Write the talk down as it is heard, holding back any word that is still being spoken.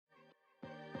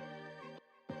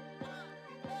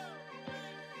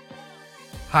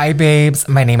Hi babes,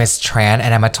 my name is Tran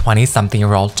and I'm a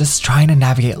 20-something-year-old just trying to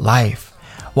navigate life.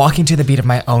 Walking to the beat of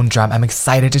my own drum, I'm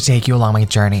excited to take you along my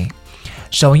journey.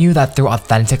 Showing you that through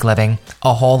authentic living,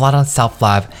 a whole lot of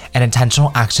self-love, and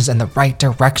intentional actions in the right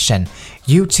direction,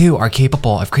 you too are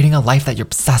capable of creating a life that you're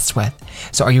obsessed with.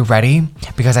 So are you ready?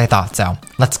 Because I thought so.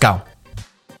 Let's go.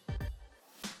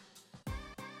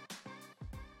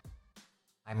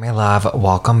 Hi my love,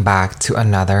 welcome back to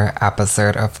another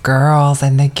episode of Girls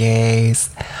and the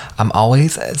Gays. I'm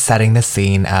always setting the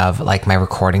scene of like my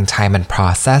recording time and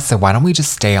process, so why don't we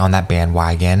just stay on that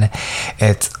bandwagon?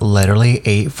 It's literally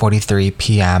 8:43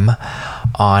 p.m.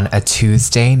 on a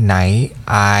Tuesday night.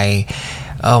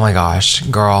 Oh my gosh,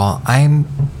 girl, I'm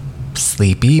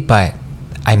sleepy, but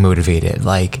I'm motivated.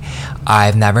 Like,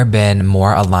 I've never been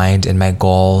more aligned in my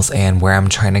goals and where I'm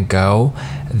trying to go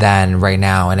than right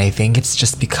now. And I think it's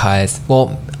just because,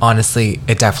 well, honestly,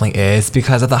 it definitely is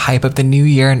because of the hype of the new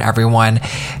year and everyone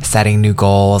setting new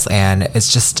goals. And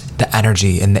it's just the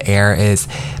energy in the air is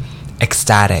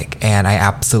ecstatic, and I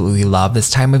absolutely love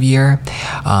this time of year.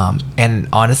 And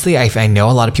honestly, I know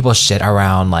a lot of people shit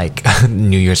around like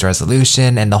New Year's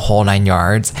resolution and the whole 9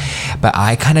 yards, but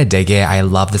I kind of dig it. I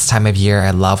love this time of year.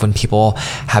 I love when people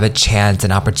have a chance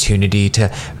and opportunity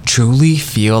to truly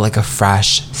feel like a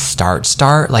fresh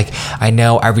start. Like, I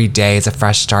know every day is a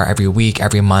fresh start, every week,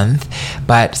 every month,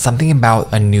 but something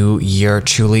about a new year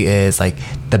truly is like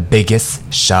the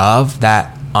biggest shove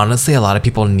that honestly a lot of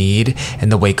people need, and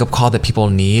the wake-up call that people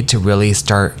need to really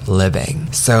start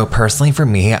living. So personally for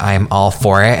me, I'm all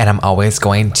for it, and I'm always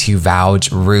going to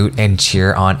vouch, root, and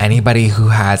cheer on anybody who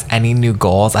has any new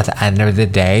goals at the end of the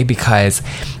day, because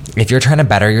if you're trying to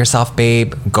better yourself,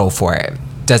 babe, go for it.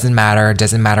 Doesn't matter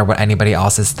what anybody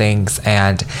else's thinks,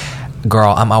 and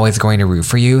girl, I'm always going to root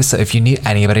for you. So if you need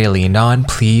anybody to lean on,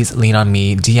 please lean on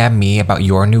me. DM me about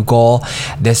your new goal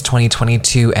this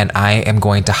 2022, and I am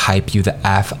going to hype you the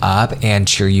F up and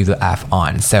cheer you the F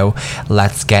on. So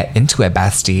let's get into it,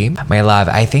 bestie. My love,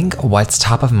 I think what's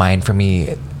top of mind for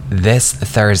me this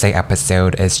Thursday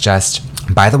episode is just,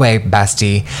 by the way,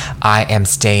 bestie, I am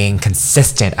staying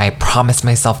consistent. I promised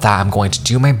myself that I'm going to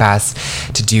do my best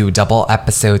to do double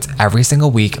episodes every single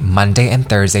week, Monday and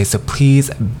Thursday. So please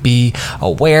be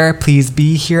aware. Please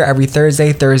be here every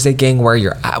Thursday. Thursday gang,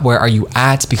 where are you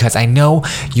at? Because I know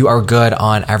you are good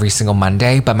on every single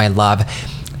Monday, but my love,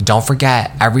 don't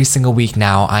forget, every single week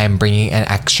now, I am bringing an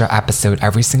extra episode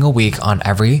every single week on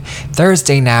every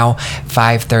Thursday now,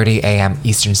 5:30 a.m.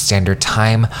 Eastern Standard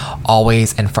Time,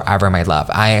 always and forever, my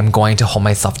love. I am going to hold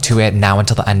myself to it now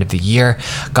until the end of the year.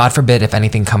 God forbid if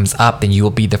anything comes up, then you will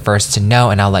be the first to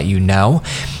know, and I'll let you know.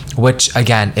 Which,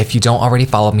 again, if you don't already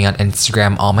follow me on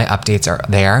Instagram, all my updates are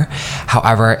there.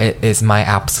 However, it is my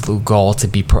absolute goal to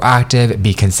be proactive,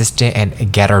 be consistent,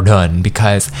 and get her done,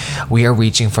 because we are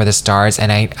reaching for the stars.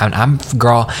 And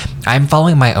I'm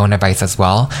following my own advice as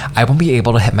well. I won't be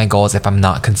able to hit my goals if I'm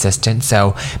not consistent.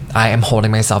 So I am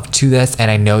holding myself to this,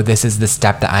 and I know this is the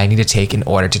step that I need to take in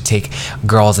order to take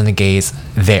Girls and the Gays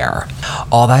there.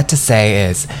 All that to say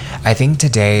is, I think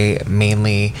today,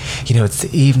 mainly, it's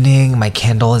the evening, my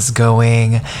candle is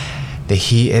going, the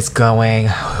heat is going.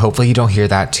 Hopefully you don't hear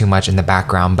that too much in the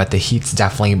background, but the heat's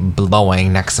definitely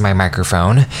blowing next to my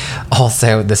microphone.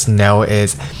 Also, the snow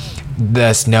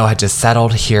had just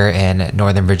settled here in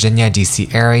Northern Virginia,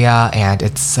 DC area, and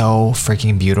it's so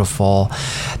freaking beautiful.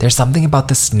 There's something about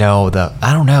the snow,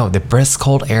 the brisk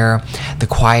cold air, the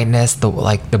quietness,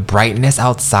 the brightness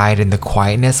outside, and the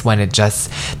quietness when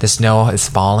the snow is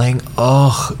falling.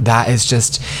 Oh, that is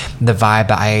just the vibe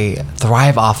that I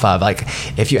thrive off of. Like,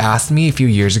 if you asked me a few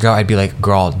years ago, I'd be like,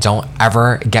 girl, don't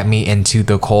ever get me into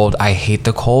the cold. I hate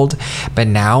the cold. But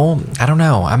now, I don't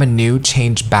know. I'm a new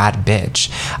changed bad bitch.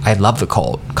 I love the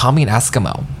cold. Call me an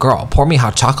Eskimo. Girl, pour me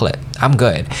hot chocolate. I'm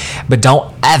good. But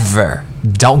don't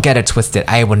get it twisted.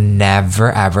 I would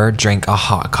never ever drink a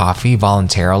hot coffee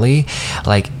voluntarily.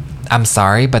 Like, I'm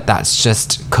sorry, but that's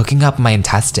just cooking up my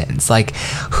intestines. Like,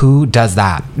 who does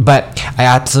that? But I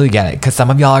absolutely get it, because some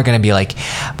of y'all are going to be like,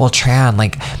 well, Tran,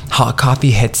 like, hot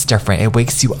coffee hits different. It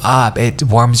wakes you up. It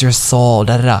warms your soul.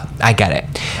 I get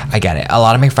it. A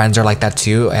lot of my friends are like that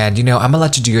too. And, I'm going to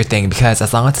let you do your thing, because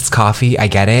as long as it's coffee, I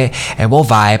get it. And we'll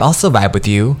vibe. I'll still vibe with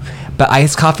you. But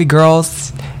iced coffee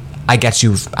girls, I get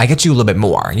you a little bit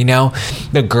more,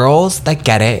 The girls that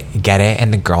get it,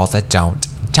 and the girls that don't.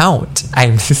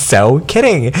 I'm so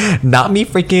kidding. Not me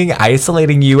freaking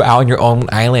isolating you out on your own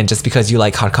island just because you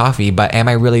like hot coffee, but am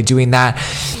I really doing that?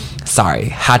 Sorry,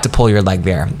 had to pull your leg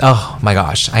there. Oh my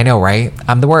gosh, I know, right?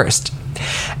 I'm the worst.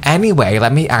 Anyway,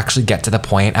 let me actually get to the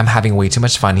point. I'm having way too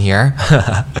much fun here.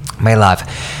 My love,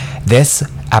 this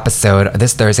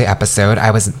this Thursday episode,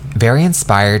 I was very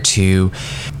inspired to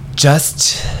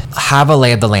just have a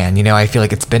lay of the land. I feel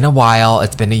like it's been a while.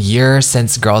 It's been a year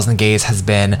since Girls and Gays has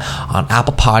been on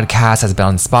Apple Podcasts, has been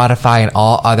on Spotify and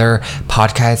all other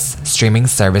podcast streaming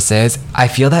services. I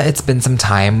feel that it's been some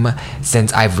time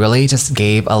since I've really just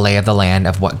gave a lay of the land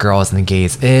of what Girls and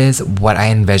Gays is, what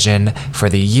I envision for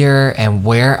the year, and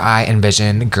where I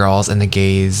envision Girls and the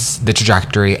Gays, the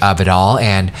trajectory of it all,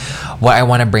 and what I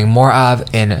want to bring more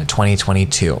of in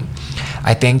 2022.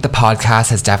 I think the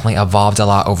podcast has definitely evolved a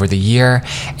lot over the year,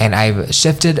 and I've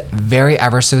shifted very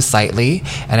ever so slightly,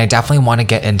 and I definitely want to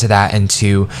get into that.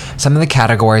 Into some of the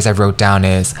categories I wrote down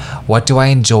is what do I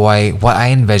enjoy, what I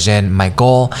envision, my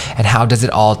goal, and how does it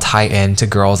all tie into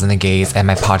Girls and the Gays and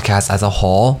my podcast as a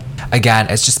whole. Again,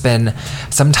 it's just been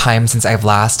some time since I've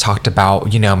last talked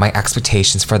about, my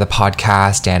expectations for the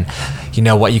podcast and,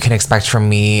 what you can expect from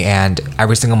me, and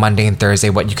every single Monday and Thursday,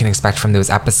 what you can expect from those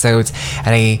episodes.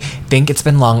 And I think it's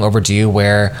been long overdue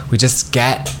where we just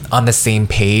get on the same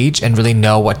page and really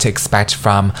know what to expect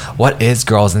from what is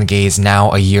Girls and Gays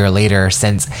now a year later,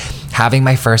 since having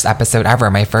my first episode ever.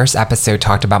 My first episode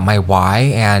talked about my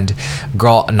why, and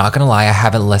girl, not gonna lie, I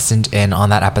haven't listened in on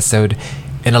that episode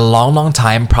in a long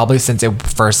time, probably since it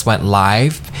first went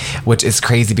live, which is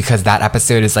crazy because that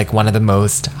episode is like one of the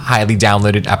most highly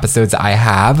downloaded episodes I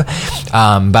have.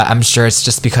 But I'm sure it's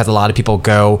just because a lot of people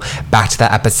go back to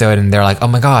that episode and they're like, oh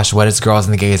my gosh, what is Girls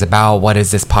and the Gays about? What is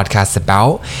this podcast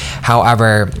about?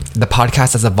 However, the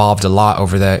podcast has evolved a lot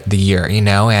over the year,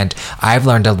 and I've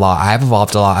learned a lot. I've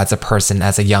evolved a lot as a person,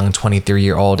 as a young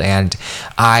 23-year-old, and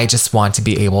I just want to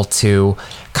be able to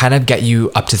kind of get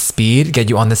you up to speed, get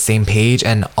you on the same page,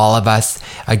 and all of us,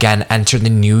 again, enter the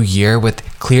new year with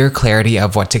clear clarity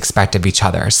of what to expect of each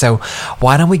other. So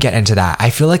why don't we get into that? I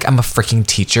feel like I'm a freaking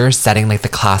teacher setting like the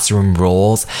classroom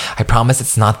rules. I promise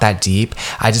it's not that deep.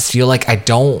 I just feel like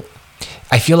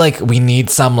I feel like we need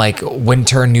some like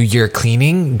winter New Year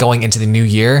cleaning going into the new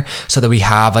year so that we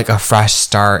have like a fresh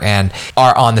start and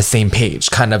are on the same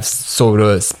page, kind of, so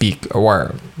to speak,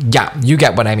 or yeah, you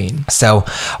get what I mean. So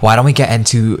why don't we get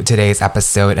into today's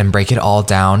episode and break it all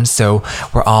down so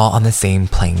we're all on the same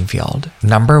playing field.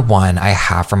 Number one I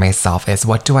have for myself is,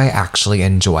 what do I actually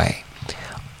enjoy?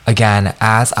 Again,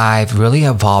 as I've really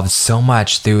evolved so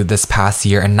much through this past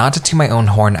year, and not to toot my own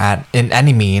horn in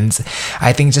any means,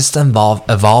 I think just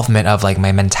evolvement of like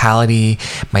my mentality,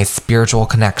 my spiritual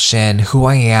connection, who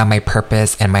I am, my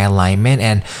purpose and my alignment,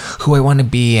 and who I want to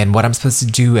be and what I'm supposed to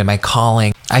do and my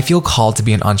calling. I feel called to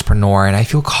be an entrepreneur, and I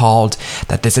feel called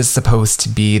that this is supposed to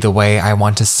be the way I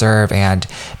want to serve, and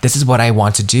this is what I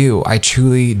want to do. I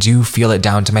truly do feel it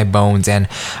down to my bones. And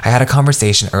I had a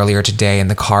conversation earlier today in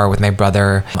the car with my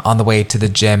brother on the way to the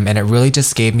gym, and it really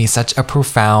just gave me such a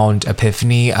profound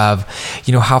epiphany of,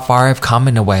 how far I've come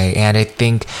in a way. And I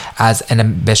think as an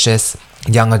ambitious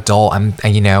young adult, I'm,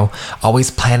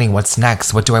 always planning what's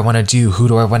next. What do I want to do? Who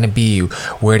do I want to be?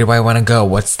 Where do I want to go?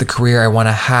 What's the career I want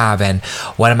to have? And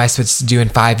what am I supposed to do in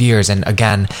 5 years? And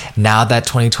again, now that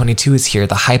 2022 is here,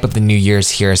 the hype of the new year is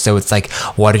here. So it's like,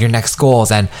 what are your next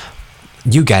goals? And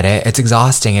you get it. It's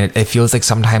exhausting. And it feels like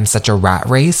sometimes such a rat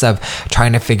race of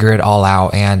trying to figure it all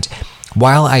out. And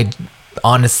while I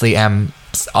honestly am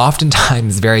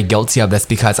oftentimes very guilty of this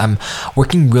because I'm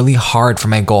working really hard for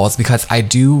my goals, because I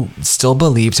do still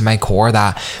believe to my core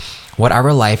that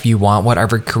whatever life you want,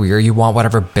 whatever career you want,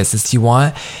 whatever business you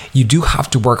want, you do have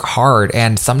to work hard.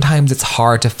 And sometimes it's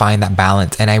hard to find that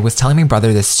balance. And I was telling my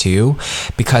brother this too,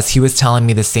 because he was telling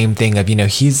me the same thing of,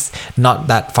 he's not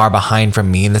that far behind from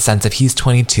me in the sense of he's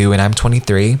 22 and I'm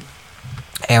 23.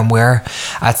 And we're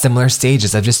at similar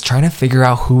stages of just trying to figure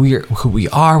out who we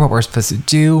are, what we're supposed to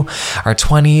do. Our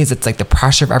 20s, it's like the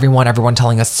pressure of everyone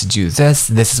telling us to do this.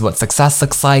 This is what success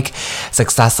looks like.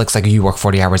 Success looks like you work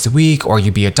 40 hours a week, or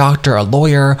you be a doctor, a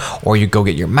lawyer, or you go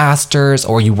get your master's,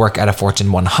 or you work at a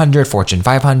Fortune 100, Fortune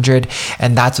 500.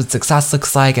 And that's what success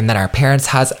looks like. And then our parents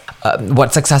has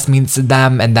what success means to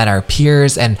them, and then our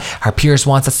peers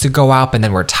wants us to go out, and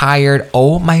then we're tired.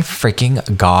 Oh my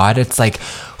freaking God. It's like,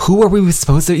 who are we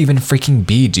supposed to even freaking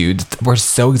be, dude? We're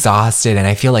so exhausted, and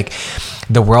I feel like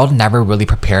the world never really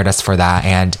prepared us for that.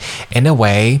 And in a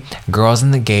way, Girls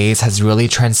and the Gays has really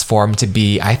transformed to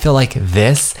be, I feel like,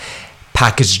 this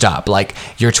packaged up, like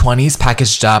your 20s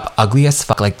packaged up, ugly as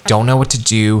fuck, like don't know what to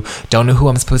do, don't know who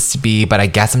I'm supposed to be, but I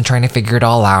guess I'm trying to figure it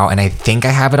all out, and I think I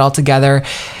have it all together.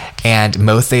 And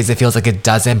most days it feels like it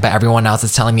doesn't, but everyone else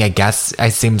is telling me, I guess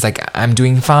it seems like I'm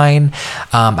doing fine.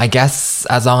 I guess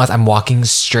as long as I'm walking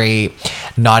straight,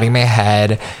 nodding my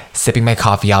head, sipping my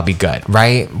coffee, I'll be good,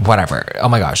 right? Whatever. Oh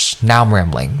my gosh, now I'm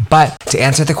rambling. But to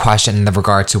answer the question in the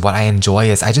regard to what I enjoy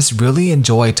is I just really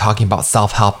enjoy talking about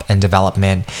self-help and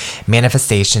development,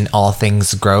 manifestation, all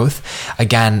things growth.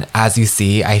 Again, as you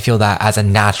see, I feel that as a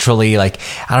naturally,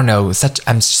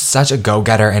 I'm such a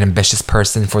go-getter and ambitious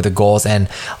person for the goals and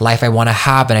life I want to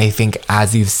have. And I think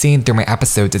as you've seen through my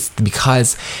episodes, it's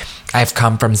because I've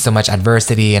come from so much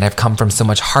adversity and I've come from so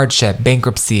much hardship,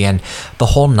 bankruptcy, and the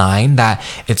whole nine that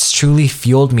it's truly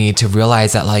fueled me to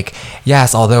realize that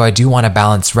yes, although I do want to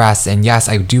balance rest, and yes,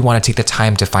 I do want to take the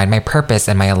time to find my purpose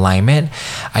and my alignment,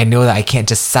 I know that I can't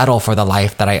just settle for the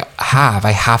life that I have.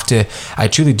 I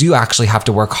truly do actually have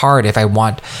to work hard if I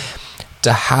want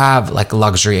to have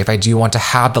luxury, if I do want to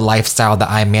have the lifestyle that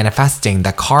I'm manifesting,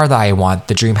 the car that I want,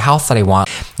 the dream house that I want.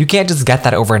 You can't just get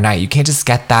that overnight. You can't just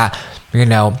get that,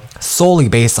 solely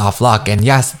based off luck. And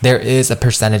yes, there is a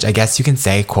percentage, I guess you can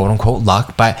say, quote unquote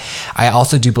luck, but I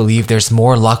also do believe there's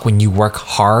more luck when you work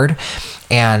hard.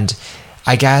 And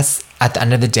I guess at the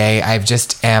end of the day, I'm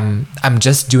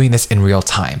just doing this in real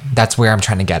time. That's where I'm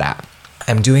trying to get at.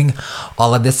 I'm doing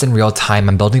all of this in real time.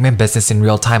 I'm building my business in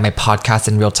real time, my podcast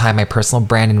in real time, my personal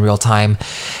brand in real time,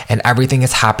 and everything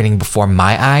is happening before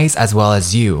my eyes as well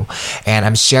as you. And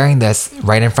I'm sharing this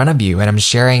right in front of you, and I'm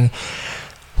sharing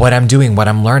what I'm doing, what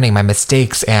I'm learning, my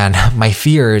mistakes and my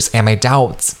fears and my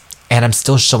doubts. And I'm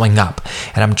still showing up,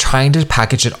 and I'm trying to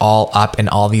package it all up in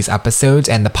all these episodes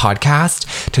and the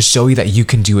podcast to show you that you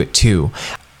can do it too.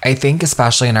 I think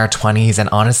especially in our 20s, and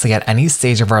honestly at any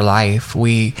stage of our life,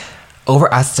 we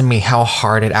overestimate how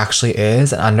hard it actually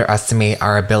is and underestimate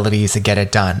our abilities to get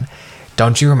it done.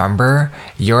 Don't you remember?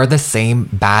 You're the same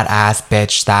badass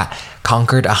bitch that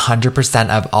conquered 100%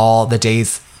 of all the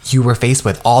days you were faced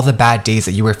with, all the bad days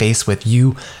that you were faced with.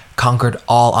 You conquered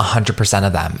all 100%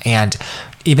 of them. And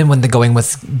even when the going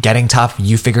was getting tough,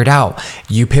 you figured out,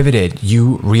 you pivoted,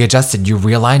 you readjusted, you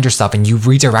realigned yourself, and you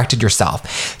redirected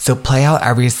yourself. So play out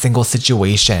every single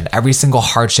situation, every single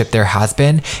hardship there has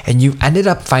been, and you ended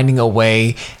up finding a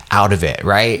way out of it,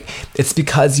 right? It's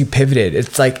because you pivoted.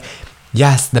 It's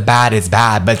yes, the bad is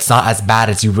bad, but it's not as bad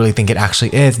as you really think it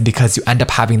actually is, because you end up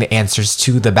having the answers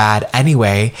to the bad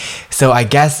anyway. So I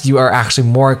guess you are actually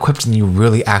more equipped than you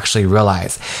really actually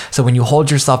realize. So when you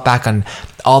hold yourself back on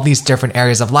all these different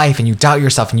areas of life, and you doubt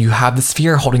yourself, and you have this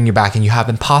fear holding you back, and you have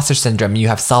imposter syndrome, and you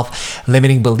have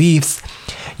self-limiting beliefs,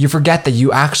 you forget that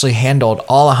you actually handled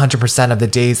all 100% of the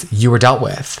days you were dealt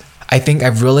with. I think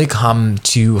I've really come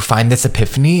to find this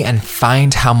epiphany and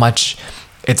find how much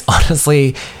it's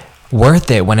honestly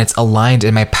worth it when it's aligned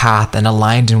in my path and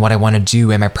aligned in what I want to do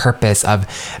and my purpose of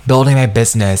building my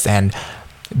business and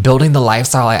building the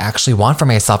lifestyle I actually want for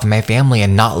myself and my family,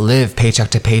 and not live paycheck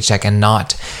to paycheck and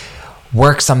not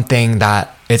work something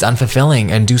that is unfulfilling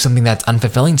and do something that's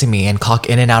unfulfilling to me and clock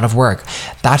in and out of work.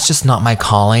 That's just not my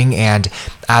calling. And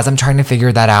as I'm trying to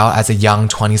figure that out as a young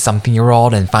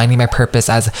 20-something-year-old and finding my purpose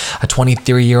as a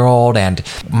 23-year-old and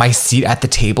my seat at the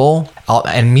table,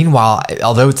 and meanwhile,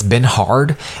 although it's been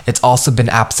hard, it's also been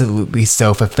absolutely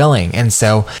so fulfilling. And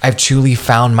so I've truly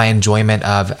found my enjoyment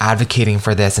of advocating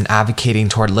for this and advocating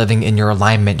toward living in your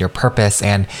alignment, your purpose,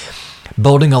 and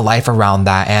building a life around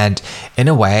that. And in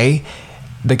a way,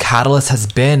 the catalyst has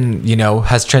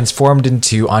transformed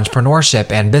into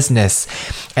entrepreneurship and business,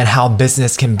 and how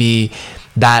business can be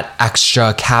that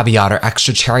extra caveat or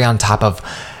extra cherry on top of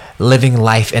living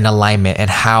life in alignment,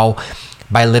 and how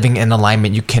by living in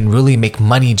alignment, you can really make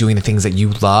money doing the things that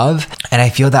you love. And I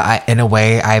feel that in a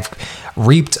way, I've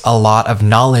reaped a lot of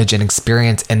knowledge and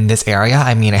experience in this area.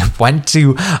 I mean, I went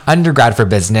to undergrad for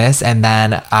business, and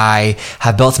then I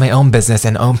have built my own business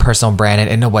and own personal brand. And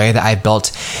in a way that I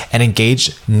built an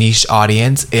engaged niche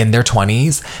audience in their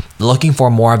 20s, looking for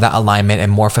more of that alignment and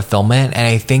more fulfillment. And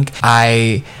I think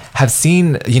I have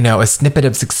seen, a snippet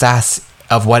of success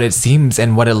of what it seems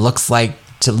and what it looks like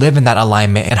to live in that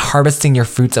alignment, and harvesting your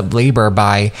fruits of labor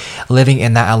by living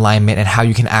in that alignment, and how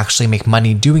you can actually make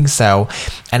money doing so.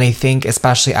 And I think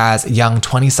especially as young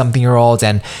 20-something-year-olds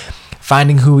and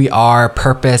finding who we are,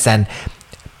 purpose, and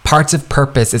parts of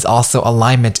purpose is also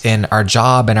alignment in our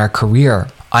job and our career.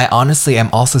 I honestly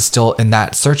am also still in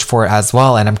that search for it as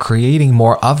well, and I'm creating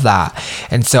more of that.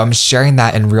 And so I'm sharing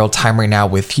that in real time right now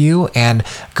with you. And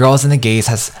Girls and the Gays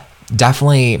has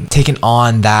definitely taken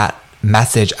on that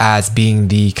message as being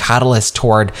the catalyst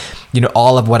toward,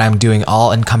 all of what I'm doing,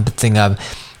 all encompassing of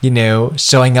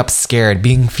showing up scared,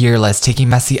 being fearless, taking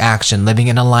messy action, living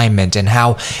in alignment, and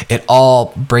how it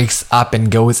all breaks up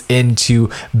and goes into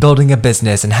building a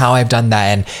business, and how I've done that,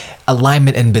 and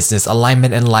alignment in business,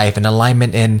 alignment in life, and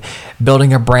alignment in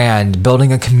building a brand,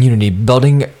 building a community,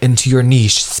 building into your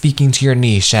niche, speaking to your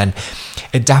niche. And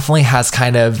it definitely has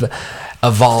kind of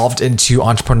evolved into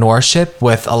entrepreneurship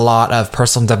with a lot of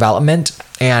personal development.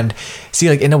 And see,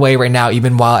 like, in a way right now,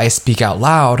 even while I speak out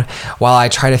loud, while I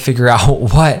try to figure out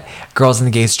what Girls and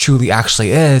the Gays truly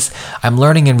actually is, I'm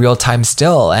learning in real time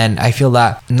still. And I feel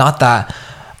that, not that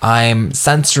I'm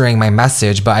censoring my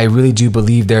message, but I really do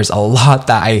believe there's a lot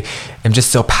that I am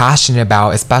just so passionate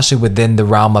about, especially within the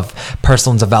realm of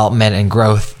personal development and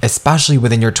growth, especially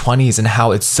within your 20s, and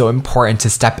how it's so important to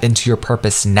step into your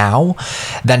purpose now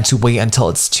than to wait until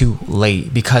it's too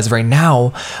late. Because right now,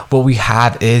 what we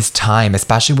have is time,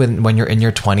 especially when you're in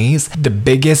your 20s. The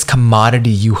biggest commodity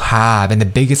you have and the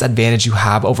biggest advantage you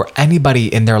have over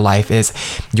anybody in their life is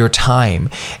your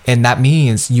time. And that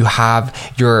means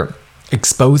you're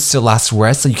exposed to less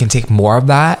risk, so you can take more of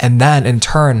that, and then in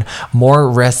turn more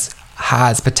risk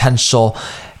has potential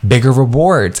bigger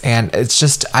rewards. And it's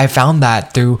just, I found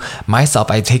that through myself.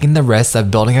 I've taken the risk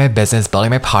of building my business, building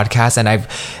my podcast, and I've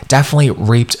definitely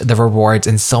reaped the rewards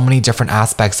in so many different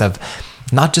aspects of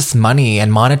not just money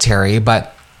and monetary,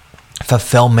 but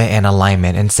fulfillment and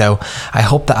alignment. And so I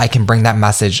hope that I can bring that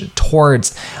message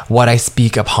towards what I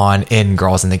speak upon in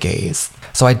Girls and the Gays.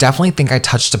 So I definitely think I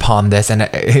touched upon this, and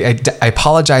I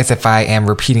apologize if I am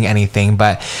repeating anything,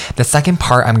 but the second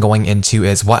part I'm going into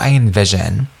is what I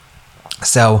envision.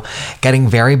 So getting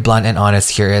very blunt and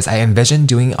honest here is, I envision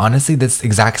doing honestly this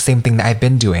exact same thing that I've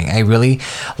been doing. I really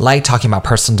like talking about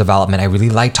personal development. I really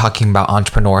like talking about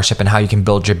entrepreneurship and how you can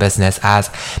build your business, as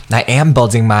I am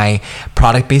building my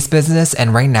product-based business,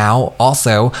 and right now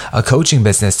also a coaching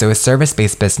business, so a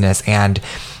service-based business. And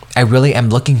I really am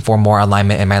looking for more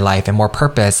alignment in my life and more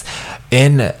purpose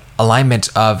in alignment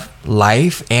of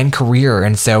life and career.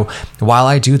 And so while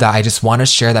I do that, I just want to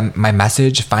share my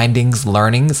message, findings,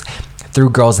 learnings through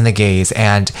Girls and the Gays.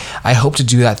 And I hope to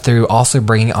do that through also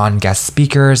bringing on guest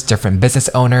speakers, different business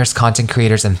owners, content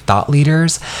creators, and thought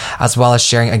leaders, as well as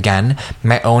sharing, again,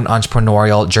 my own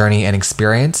entrepreneurial journey and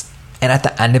experience. And at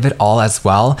the end of it all as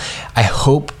well, I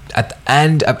hope at the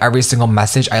end of every single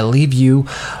message, I leave you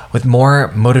with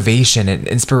more motivation and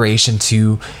inspiration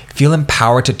to feel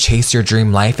empowered to chase your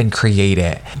dream life and create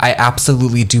it. I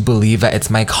absolutely do believe that it's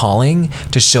my calling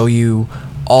to show you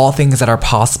all things that are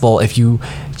possible if you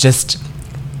just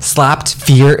slapped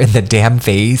fear in the damn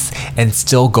face and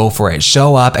still go for it.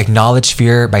 Show up, acknowledge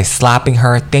fear by slapping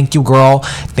her. Thank you, girl.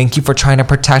 Thank you for trying to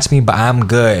protect me, but I'm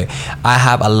good. I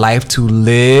have a life to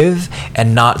live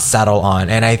and not settle on.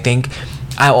 And I think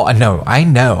I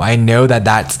know that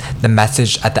that's the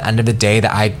message at the end of the day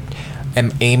that I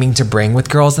am aiming to bring with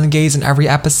Girls and the Gays in every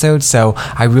episode. So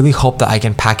I really hope that I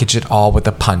can package it all with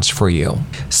a punch for you.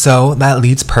 So that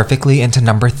leads perfectly into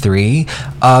number 3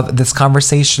 of this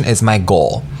conversation, is my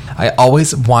goal. I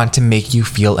always want to make you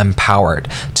feel empowered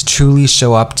to truly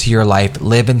show up to your life,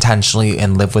 live intentionally,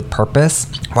 and live with purpose.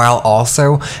 While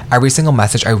also, every single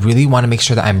message, I really want to make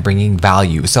sure that I'm bringing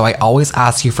value. So I always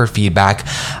ask you for feedback.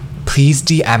 Please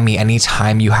DM me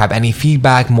anytime you have any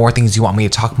feedback, more things you want me to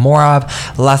talk more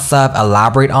of, less of,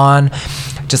 elaborate on.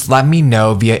 Just let me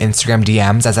know via Instagram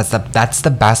DMs, as that's the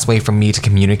best way for me to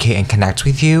communicate and connect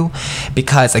with you.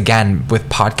 Because again, with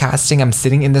podcasting, I'm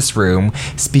sitting in this room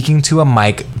speaking to a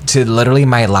mic to literally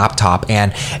my laptop,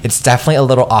 and it's definitely a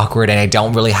little awkward, and I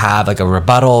don't really have like a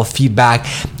rebuttal feedback.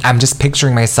 I'm just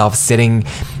picturing myself sitting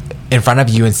in front of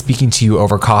you and speaking to you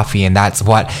over coffee, and that's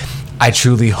what I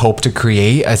truly hope to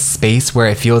create, a space where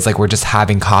it feels like we're just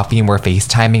having coffee and we're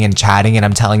FaceTiming and chatting, and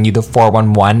I'm telling you the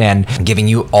 411 and giving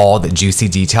you all the juicy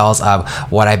details of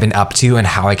what I've been up to and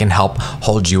how I can help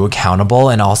hold you accountable,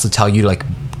 and also tell you, like,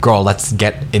 girl, let's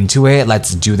get into it.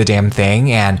 Let's do the damn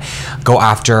thing and go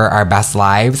after our best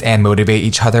lives and motivate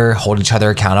each other, hold each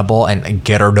other accountable, and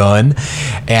get her done.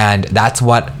 And that's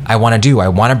what I want to do. I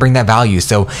want to bring that value.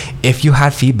 So if you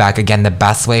had feedback, again, the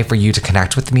best way for you to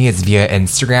connect with me is via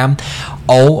Instagram.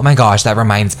 Oh my gosh, that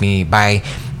reminds me, by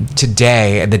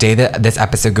today, the day that this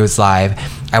episode goes live,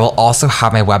 I will also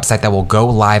have my website that will go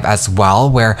live as well,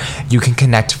 where you can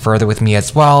connect further with me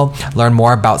as well, learn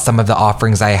more about some of the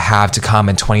offerings I have to come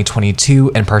in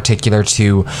 2022, in particular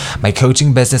to my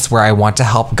coaching business, where I want to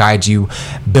help guide you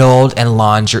build and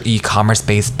launch your e-commerce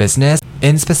based business.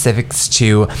 In specifics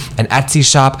to an Etsy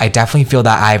shop, I definitely feel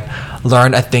that I've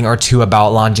learned a thing or two about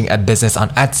launching a business on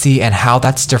Etsy and how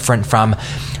that's different from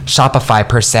Shopify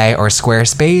per se or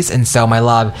Squarespace. And so, my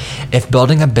love, if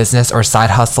building a business or side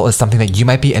hustle is something that you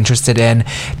might be interested in,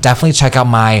 definitely check out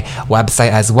my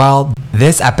website as well.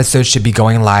 This episode should be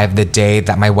going live the day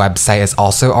that my website is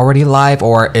also already live,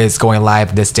 or is going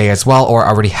live this day as well, or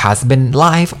already has been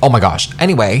live. Oh my gosh.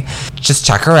 Anyway, just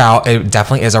check her out. It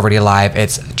definitely is already live.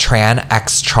 It's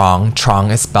TranXtrong.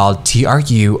 Trong is spelled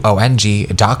TRUONG.com.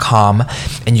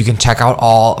 And you can check out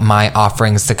all my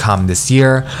offerings to come this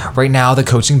year. Right now, the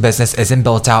coaching business isn't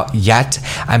built out yet.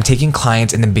 I'm taking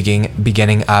clients in the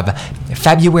beginning of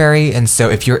February. And so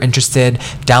if you're interested,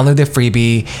 download the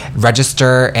freebie,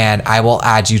 register, and I will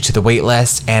add you to the wait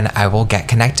list and I will get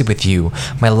connected with you.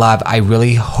 My love, I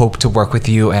really hope to work with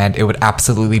you and it would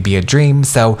absolutely be a dream.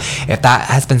 So if that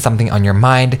has been something on your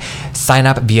mind, sign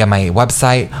up via my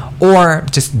website or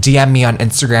just DM me on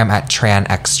Instagram at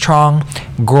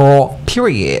TranXtrong, girl,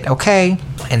 period, okay?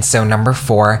 And so number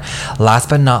 4, last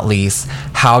but not least,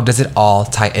 how does it all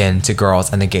tie in to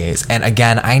girls and the gays? And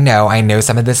again, I know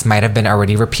some of this might have been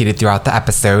already repeated throughout the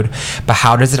episode, but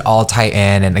how does it all tie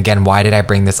in? And again, why did I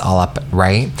bring this all up,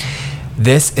 right?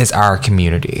 This is our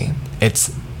community.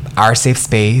 It's our safe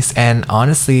space and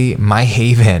honestly my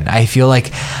haven. I feel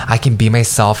like I can be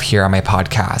myself here on my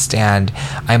podcast and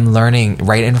I'm learning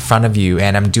right in front of you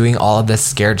and I'm doing all of this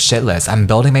scared shitless. I'm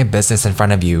building my business in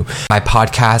front of you. My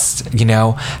podcast,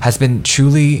 has been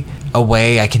truly a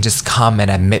way I can just come and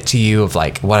admit to you of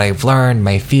like what I've learned,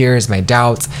 my fears, my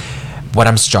doubts, what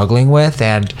I'm struggling with.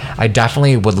 And I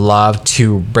definitely would love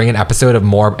to bring an episode of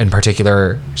more in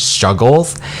particular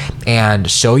struggles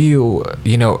and show you,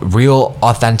 real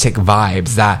authentic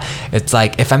vibes that it's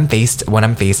like when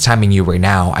I'm FaceTiming you right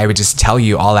now, I would just tell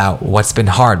you all out what's been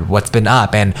hard, what's been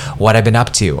up and what I've been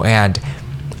up to. And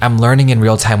I'm learning in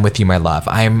real time with you, my love.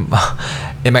 I'm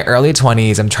in my early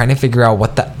 20s. I'm trying to figure out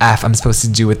what the F I'm supposed to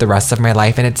do with the rest of my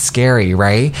life. And it's scary,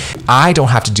 right? I don't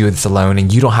have to do this alone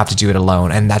and you don't have to do it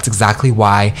alone. And that's exactly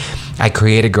why I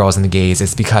created Girls and the Gays.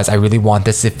 It's because I really want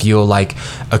this to feel like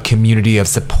a community of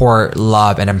support,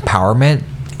 love, and empowerment.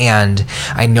 And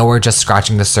I know we're just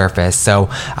scratching the surface. So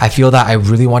I feel that I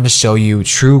really want to show you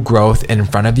true growth in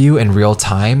front of you in real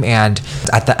time. And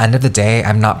at the end of the day,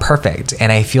 I'm not perfect.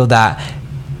 And I feel that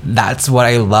that's what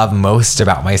I love most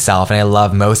about myself and I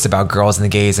love most about Girls and the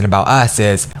Gays and about us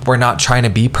is we're not trying to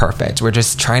be perfect. We're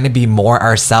just trying to be more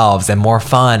ourselves and more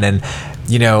fun and,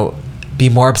 be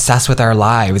more obsessed with our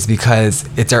lives because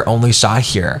it's our only shot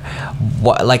here.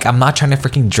 I'm not trying to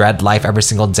freaking dread life every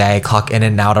single day, clock in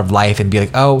and out of life and be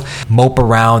like, mope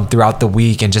around throughout the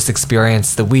week and just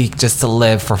experience the week just to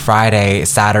live for Friday,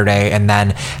 Saturday, and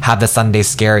then have the Sunday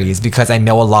scaries because I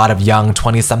know a lot of young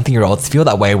 20-something-year-olds feel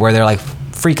that way where they're like,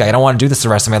 freak, I don't want to do this the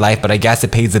rest of my life, but I guess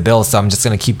it pays the bills, so I'm just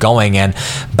going to keep going and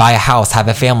buy a house, have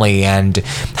a family, and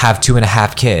have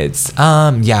 2.5 kids.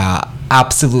 Yeah,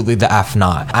 absolutely the F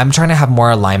not. I'm trying to have more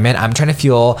alignment. I'm trying to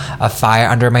feel a fire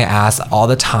under my ass all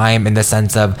the time in the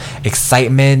sense of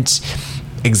excitement,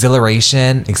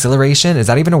 exhilaration. Exhilaration? Is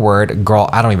that even a word? Girl,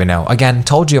 I don't even know. Again,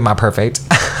 told you I'm not perfect.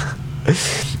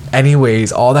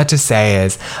 Anyways, all that to say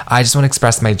is I just want to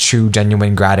express my true,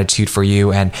 genuine gratitude for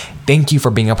you and thank you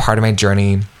for being a part of my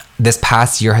journey. This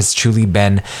past year has truly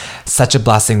been such a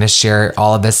blessing to share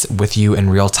all of this with you in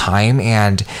real time.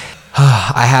 And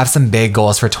I have some big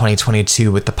goals for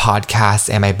 2022 with the podcast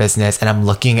and my business, and I'm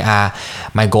looking at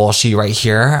my goal sheet right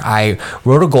here. I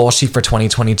wrote a goal sheet for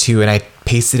 2022 and I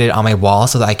pasted it on my wall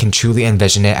so that I can truly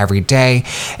envision it every day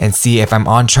and see if I'm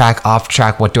on track, off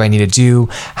track, what do I need to do,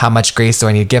 how much grace do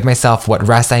I need to give myself, what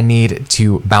rest I need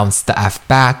to bounce the F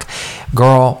back.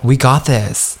 Girl, we got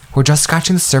this. We're just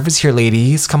scratching the surface here,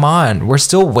 ladies. Come on. We're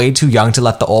still way too young to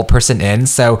let the old person in.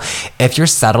 So if you're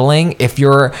settling, if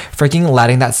you're freaking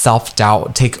letting that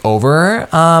self-doubt take over,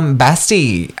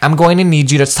 bestie, I'm going to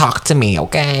need you to talk to me,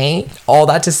 okay? All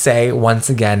that to say, once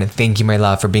again, thank you, my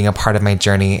love, for being a part of my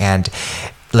journey and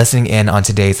listening in on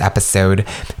today's episode.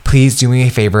 Please do me a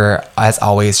favor, as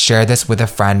always, share this with a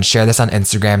friend, share this on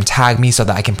Instagram, tag me so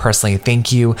that I can personally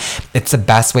thank you. It's the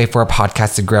best way for a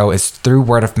podcast to grow is through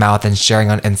word of mouth and sharing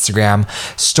on Instagram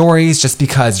stories, just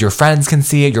because your friends can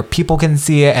see it, your people can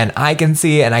see it, and I can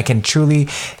see it, and I can truly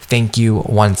thank you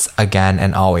once again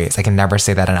and always. I can never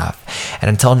say that enough. And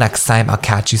until next time, I'll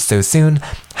catch you so soon.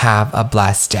 Have a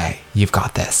blessed day. You've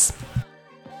got this.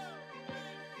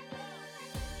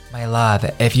 My love,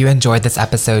 if you enjoyed this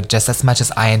episode just as much as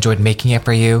I enjoyed making it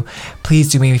for you, please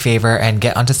do me a favor and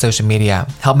get onto social media.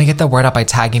 Help me get the word out by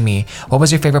tagging me. What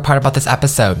was your favorite part about this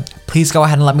episode? Please go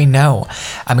ahead and let me know.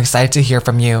 I'm excited to hear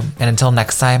from you. And until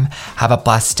next time, have a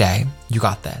blessed day. You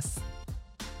got this.